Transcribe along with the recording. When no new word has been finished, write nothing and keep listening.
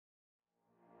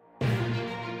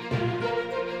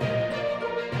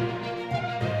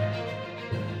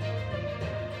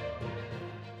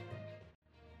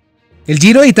El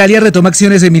Giro de Italia retoma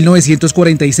acciones en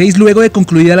 1946 luego de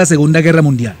concluida la Segunda Guerra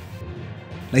Mundial.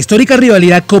 La histórica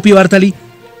rivalidad Coppi-Bartali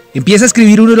empieza a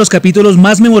escribir uno de los capítulos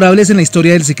más memorables en la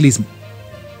historia del ciclismo.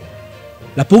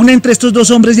 La pugna entre estos dos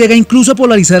hombres llega incluso a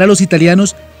polarizar a los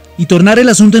italianos y tornar el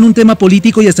asunto en un tema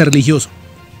político y hasta religioso.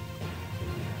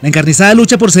 La encarnizada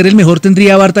lucha por ser el mejor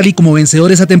tendría a Bartali como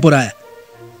vencedor esa temporada,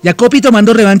 y a Coppi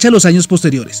tomando revancha los años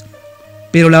posteriores.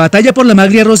 Pero la batalla por la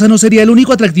maglia rosa no sería el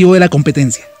único atractivo de la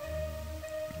competencia.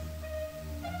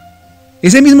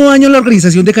 Ese mismo año la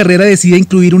organización de carrera decide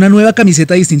incluir una nueva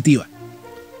camiseta distintiva.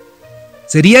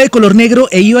 Sería de color negro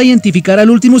e iba a identificar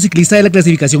al último ciclista de la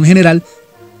clasificación general,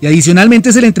 y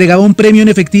adicionalmente se le entregaba un premio en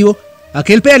efectivo a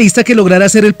aquel pedalista que lograra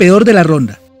ser el peor de la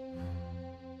ronda.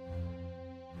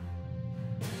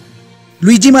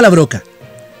 Luigi Malavroca,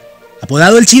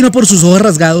 apodado el Chino por sus ojos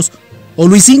rasgados, o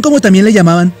Luisín como también le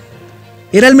llamaban,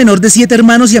 era el menor de 7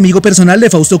 hermanos y amigo personal de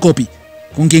Fausto Coppi,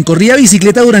 con quien corría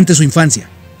bicicleta durante su infancia.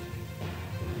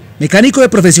 Mecánico de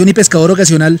profesión y pescador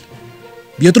ocasional,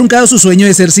 vio truncado su sueño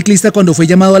de ser ciclista cuando fue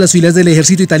llamado a las filas del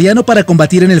ejército italiano para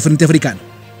combatir en el frente africano.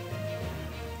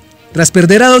 Tras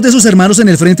perder a 2 de sus hermanos en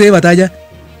el frente de batalla,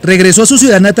 regresó a su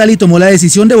ciudad natal y tomó la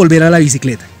decisión de volver a la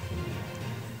bicicleta.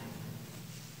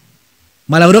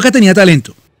 Malavroca tenía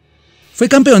talento. Fue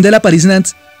campeón de la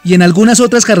París-Nantes y en algunas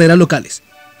otras carreras locales,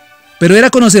 pero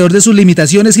era conocedor de sus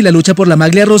limitaciones y la lucha por la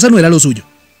maglia rosa no era lo suyo.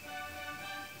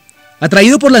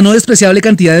 Atraído por la no despreciable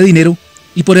cantidad de dinero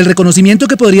y por el reconocimiento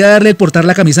que podría darle el portar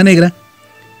la camisa negra,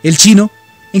 el Chino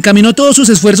encaminó todos sus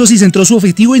esfuerzos y centró su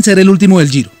objetivo en ser el último del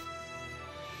Giro.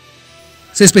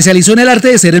 Se especializó en el arte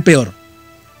de ser el peor.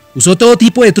 Usó todo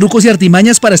tipo de trucos y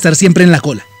artimañas para estar siempre en la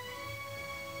cola.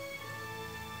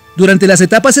 Durante las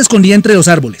etapas se escondía entre los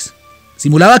árboles,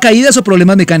 simulaba caídas o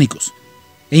problemas mecánicos,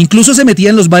 e incluso se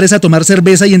metía en los bares a tomar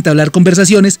cerveza y entablar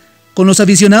conversaciones con los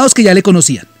aficionados que ya le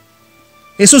conocían.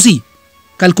 Eso sí,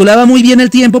 calculaba muy bien el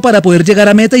tiempo para poder llegar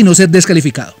a meta y no ser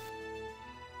descalificado.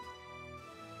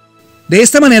 De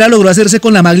esta manera logró hacerse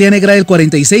con la maglia negra del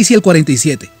 46 y el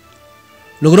 47.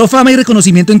 Logró fama y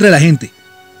reconocimiento entre la gente.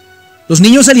 Los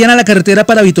niños salían a la carretera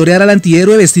para vitorear al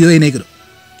antihéroe vestido de negro,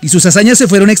 y sus hazañas se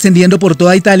fueron extendiendo por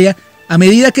toda Italia a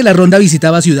medida que la ronda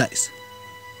visitaba ciudades.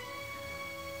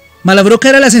 Malavroca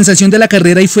era la sensación de la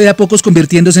carrera y fue de a pocos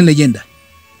convirtiéndose en leyenda,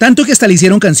 tanto que hasta le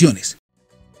hicieron canciones.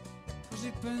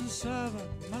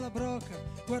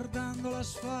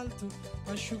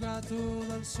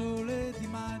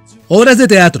 Obras de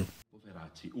teatro.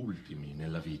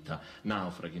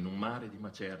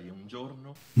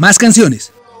 Más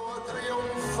canciones.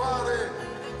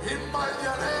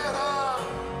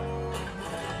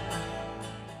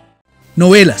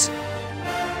 Novelas.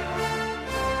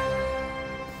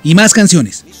 Y más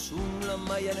canciones.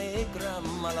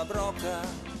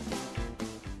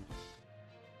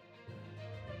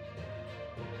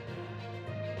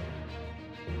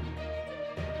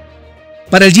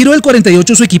 Para el Giro del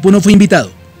 48 su equipo no fue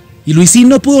invitado, y Luisín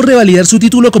no pudo revalidar su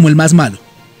título como el más malo,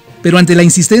 pero ante la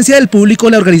insistencia del público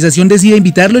la organización decide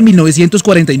invitarlo en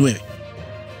 1949.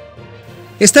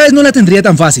 Esta vez no la tendría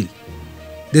tan fácil.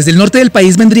 Desde el norte del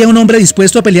país vendría un hombre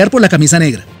dispuesto a pelear por la camisa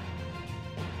negra.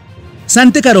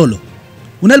 Sante Carolo,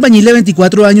 un albañil de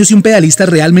 24 años y un pedalista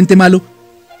realmente malo,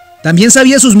 también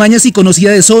sabía sus mañas y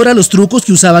conocía de sobra los trucos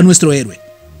que usaba nuestro héroe.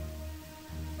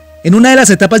 En una de las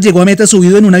etapas llegó a meta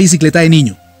subido en una bicicleta de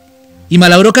niño, y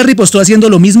Malavroca ripostó haciendo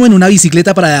lo mismo en una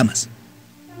bicicleta para damas.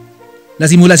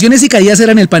 Las simulaciones y caídas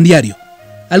eran el pan diario,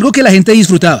 algo que la gente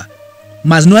disfrutaba,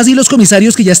 mas no así los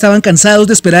comisarios que ya estaban cansados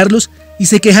de esperarlos y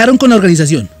se quejaron con la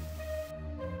organización.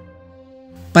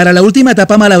 Para la última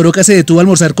etapa Malavroca se detuvo a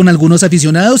almorzar con algunos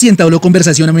aficionados y entabló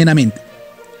conversación amenamente.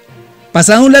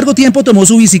 Pasado un largo tiempo tomó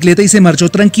su bicicleta y se marchó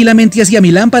tranquilamente hacia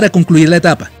Milán para concluir la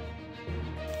etapa.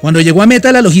 Cuando llegó a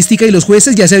meta la logística y los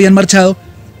jueces ya se habían marchado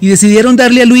y decidieron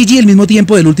darle a Luigi el mismo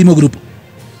tiempo del último grupo.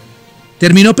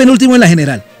 Terminó penúltimo en la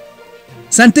general.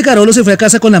 Sante Carolo se fue a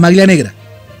casa con la maglia negra,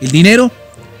 el dinero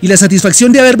y la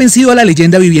satisfacción de haber vencido a la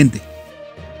leyenda viviente.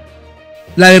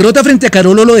 La derrota frente a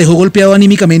Carolo lo dejó golpeado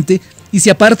anímicamente y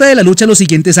se aparta de la lucha los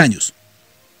siguientes años.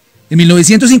 En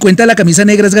 1950 la camisa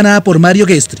negra es ganada por Mario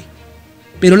Gestri,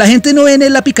 pero la gente no ve en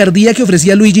él la picardía que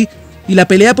ofrecía Luigi y la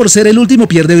pelea por ser el último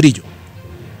pierde brillo.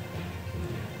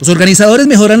 Los organizadores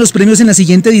mejoran los premios en la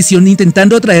siguiente edición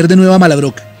intentando atraer de nuevo a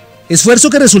Malavroca,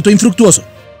 esfuerzo que resultó infructuoso.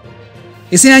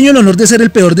 Ese año el honor de ser el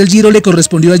peor del Giro le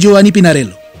correspondió a Giovanni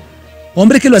Pinarello,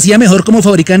 hombre que lo hacía mejor como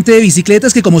fabricante de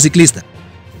bicicletas que como ciclista.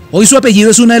 Hoy su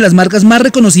apellido es una de las marcas más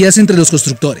reconocidas entre los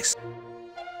constructores.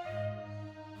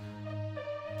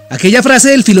 Aquella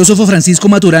frase del filósofo Francisco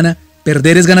Maturana,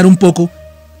 perder es ganar un poco,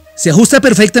 se ajusta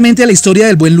perfectamente a la historia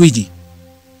del buen Luigi.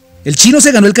 El chino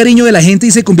se ganó el cariño de la gente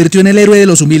y se convirtió en el héroe de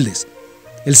los humildes,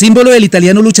 el símbolo del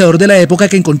italiano luchador de la época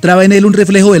que encontraba en él un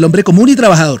reflejo del hombre común y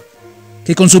trabajador,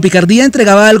 que con su picardía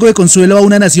entregaba algo de consuelo a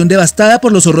una nación devastada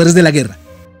por los horrores de la guerra.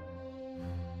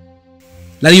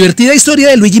 La divertida historia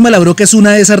de Luigi Malavroca es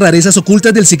una de esas rarezas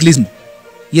ocultas del ciclismo,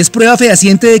 y es prueba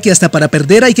fehaciente de que hasta para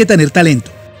perder hay que tener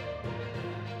talento.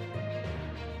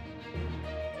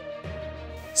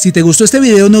 Si te gustó este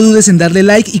video, no dudes en darle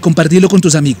like y compartirlo con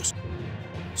tus amigos.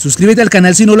 Suscríbete al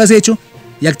canal si no lo has hecho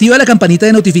y activa la campanita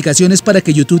de notificaciones para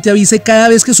que YouTube te avise cada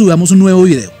vez que subamos un nuevo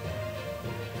video.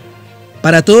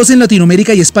 Para todos en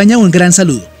Latinoamérica y España, un gran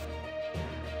saludo.